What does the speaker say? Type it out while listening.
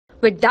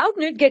With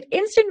Doubtnut, get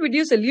instant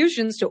video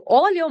solutions to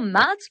all your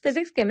maths,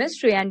 physics,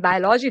 chemistry, and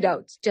biology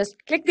doubts. Just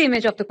click the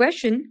image of the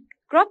question,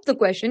 crop the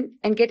question,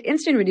 and get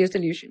instant video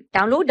solution.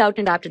 Download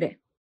Doubtnut app today.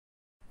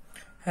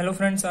 Hello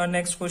friends, our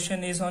next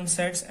question is on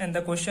sets, and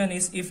the question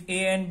is, if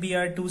A and B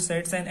are two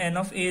sets and n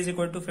of A is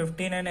equal to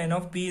 15 and n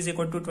of B is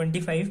equal to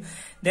 25,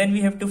 then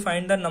we have to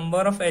find the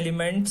number of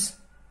elements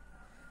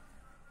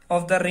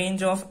of the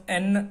range of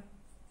n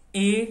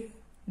A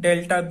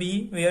delta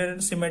B,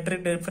 where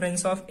symmetric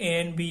difference of A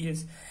and B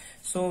is.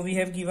 So we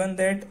have given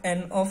that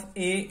n of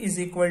A is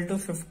equal to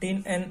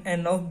 15 and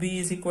n of B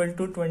is equal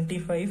to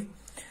 25.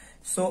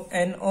 So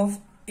n of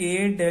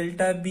A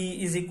delta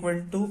B is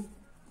equal to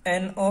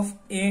n of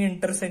A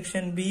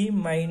intersection B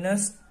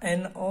minus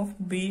n of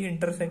B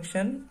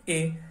intersection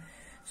A.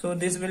 So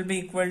this will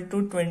be equal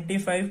to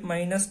 25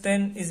 minus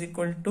 10 is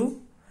equal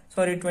to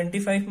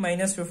 25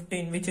 minus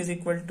 15, which is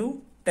equal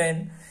to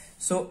 10.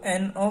 So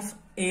n of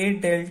A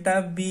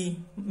delta B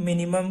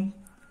minimum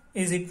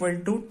is equal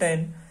to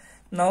 10.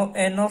 Now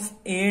n of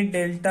A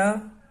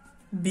delta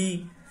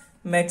B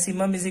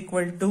maximum is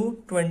equal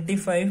to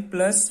 25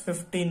 plus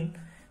 15,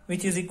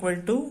 which is equal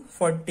to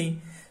 40.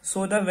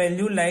 So the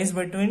value lies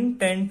between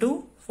 10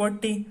 to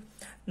 40.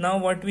 Now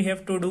what we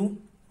have to do,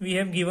 we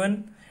have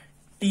given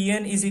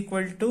Tn is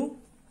equal to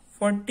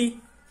 40,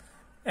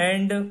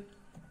 and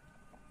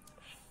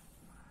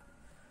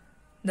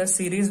the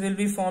series will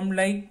be formed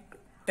like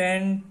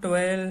 10,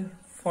 12,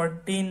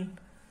 14,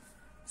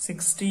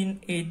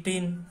 16,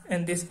 18,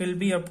 and this will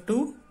be up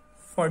to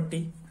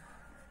 40.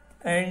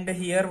 And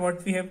here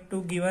what we have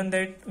to given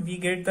that we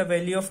get the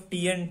value of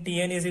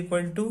Tn is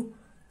equal to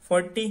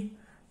 40,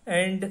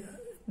 and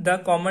the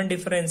common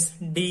difference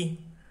D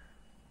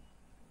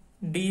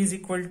is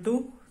equal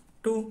to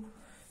 2.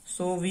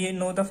 So we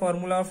know the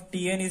formula of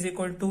Tn is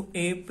equal to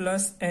A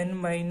plus n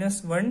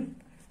minus 1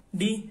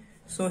 D.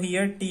 So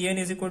here Tn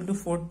is equal to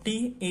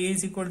 40, A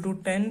is equal to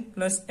 10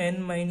 plus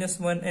n minus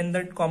 1, and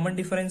that common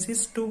difference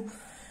is 2.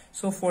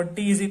 So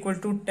 40 is equal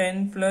to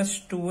 10 plus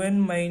 2n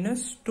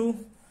minus 2.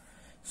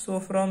 So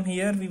from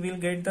here we will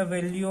get the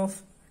value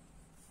of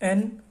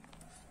n,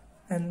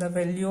 and the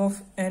value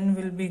of n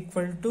will be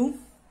equal to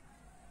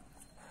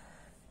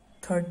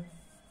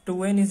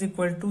 2n is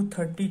equal to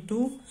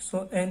 32.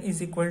 So n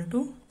is equal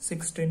to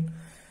 16.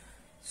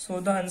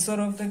 So the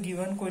answer of the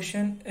given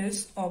question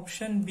is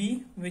option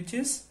B, which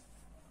is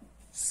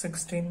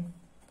 16.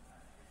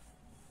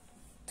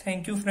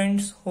 Thank you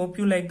friends. Hope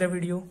you like the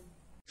video.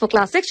 For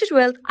class 6 to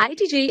 12,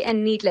 IIT JEE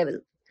and NEET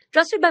level.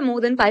 Trusted by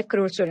more than 5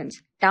 crore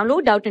students.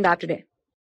 Download Doubtnut app today.